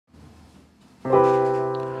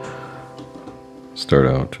Start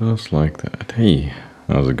out just like that. Hey,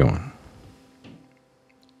 how's it going?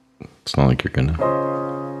 It's not like you're gonna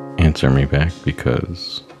answer me back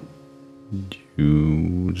because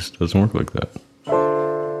you just doesn't work like that.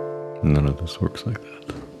 None of this works like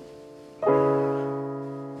that.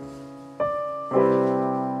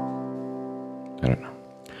 I don't know.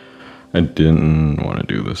 I didn't want to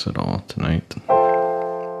do this at all tonight,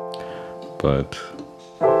 but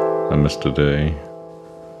I missed a day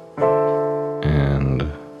and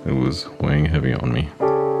it was weighing heavy on me.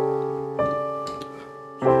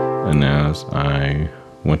 And as I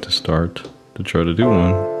went to start to try to do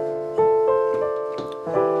one,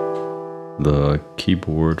 the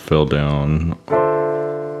keyboard fell down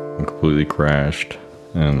and completely crashed,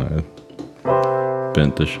 and I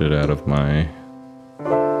bent the shit out of my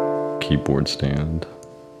keyboard stand.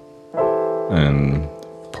 And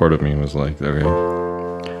part of me was like, okay,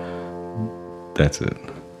 that's it.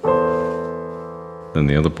 Then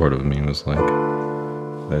the other part of me was like,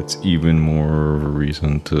 that's even more of a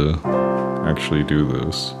reason to actually do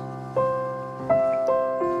this.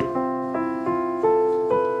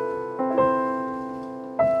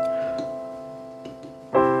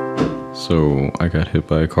 So I got hit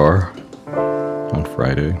by a car on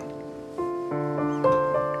Friday.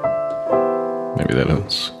 Maybe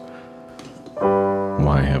that's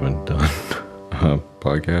why I haven't done a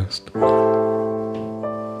podcast.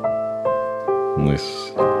 At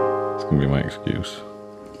least it's gonna be my excuse.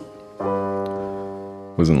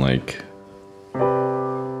 It wasn't like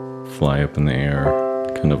fly up in the air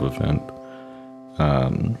kind of event. I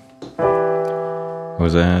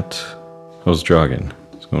was jogging.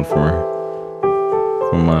 I was going for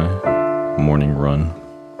my morning run.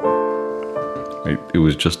 It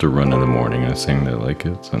was just a run in the morning. I was saying that like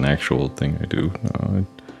it's an actual thing I do. No,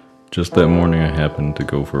 just that morning I happened to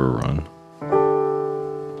go for a run.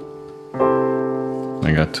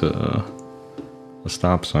 I got to a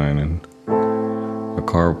stop sign and a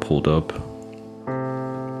car pulled up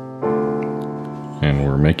and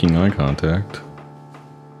we're making eye contact,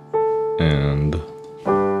 and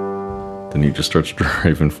then he just starts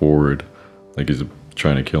driving forward like he's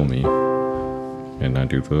trying to kill me, and I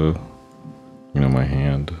do my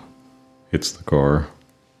hand hits the car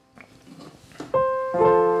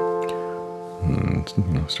and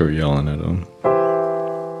start yelling at him.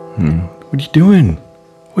 What are you doing?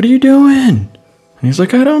 What are you doing? And he's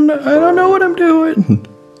like, I don't know what I'm doing.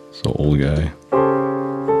 So old guy.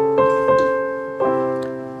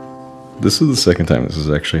 This is the second time this has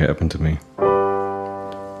actually happened to me.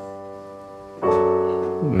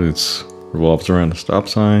 It revolves around a stop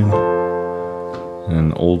sign,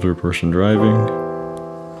 an older person driving,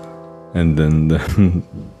 and then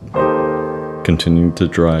continuing to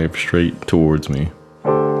drive straight towards me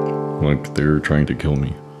like they're trying to kill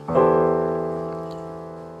me.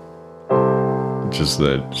 Just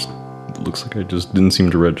looks like I just didn't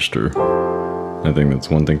seem to register. I think that's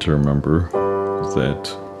one thing to remember, is that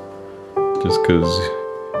just because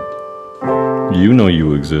you know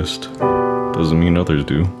you exist doesn't mean others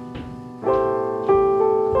do.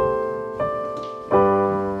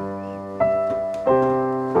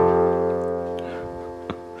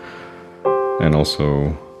 And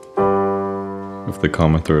also, if the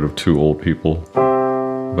common thread of two old people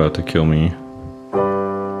about to kill me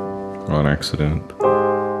on accident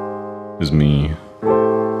is me,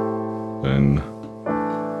 then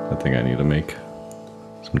I think I need to make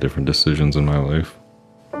some different decisions in my life.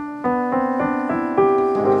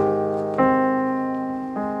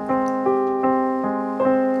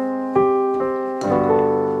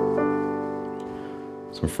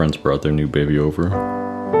 Some friends brought their new baby over.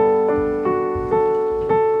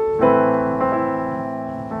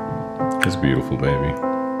 It's a beautiful baby.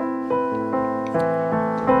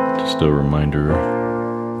 Just a reminder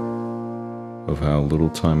of how little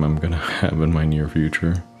time I'm gonna have in my near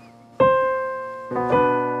future.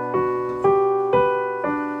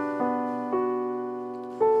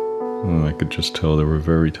 And I could just tell they were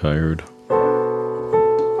very tired.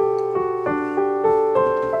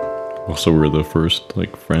 Also, we're the first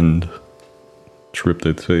friend trip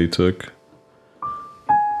that they took.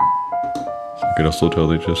 So I could also tell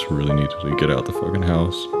they just really needed to get out the fucking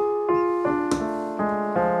house.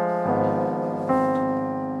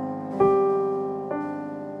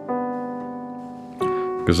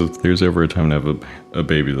 Because if there's ever a time to have a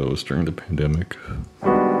baby, though, it's during the pandemic.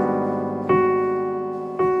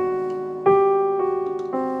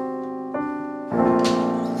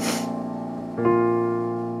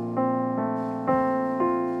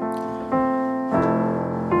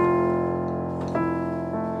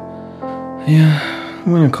 Yeah,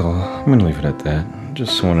 I'm gonna leave it at that.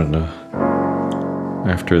 Just wanted to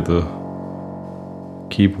after the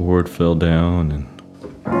keyboard fell down and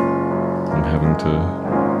I'm having to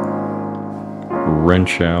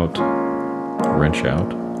wrench out.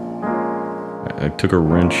 I took a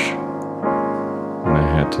wrench and I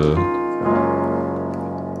had to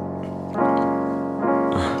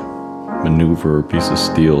maneuver a piece of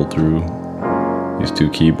steel through these two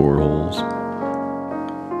keyboard holes.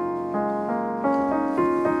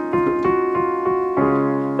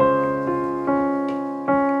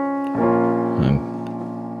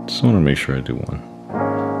 I just want to make sure I do one.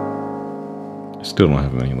 I still don't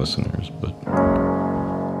have many listeners, but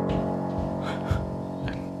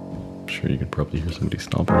I'm sure you could probably hear somebody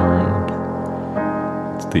stomping around.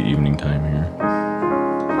 It's the evening time here.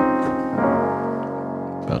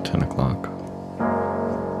 About 10 o'clock.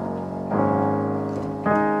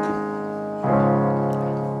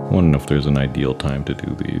 I want to know if there's an ideal time to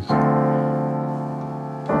do these.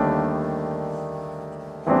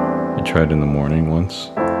 I tried in the morning once,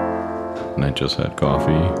 and I just had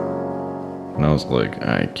coffee, and I was like,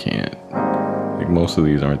 I can't. Like, most of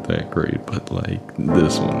these aren't that great, but like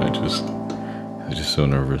this one, I was just so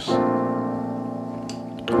nervous.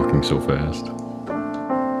 Talking so fast.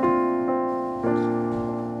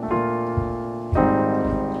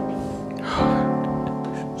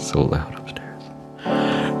 So loud upstairs.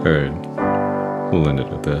 Alright, we'll end it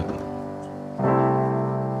at that.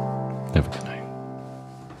 Have a good night.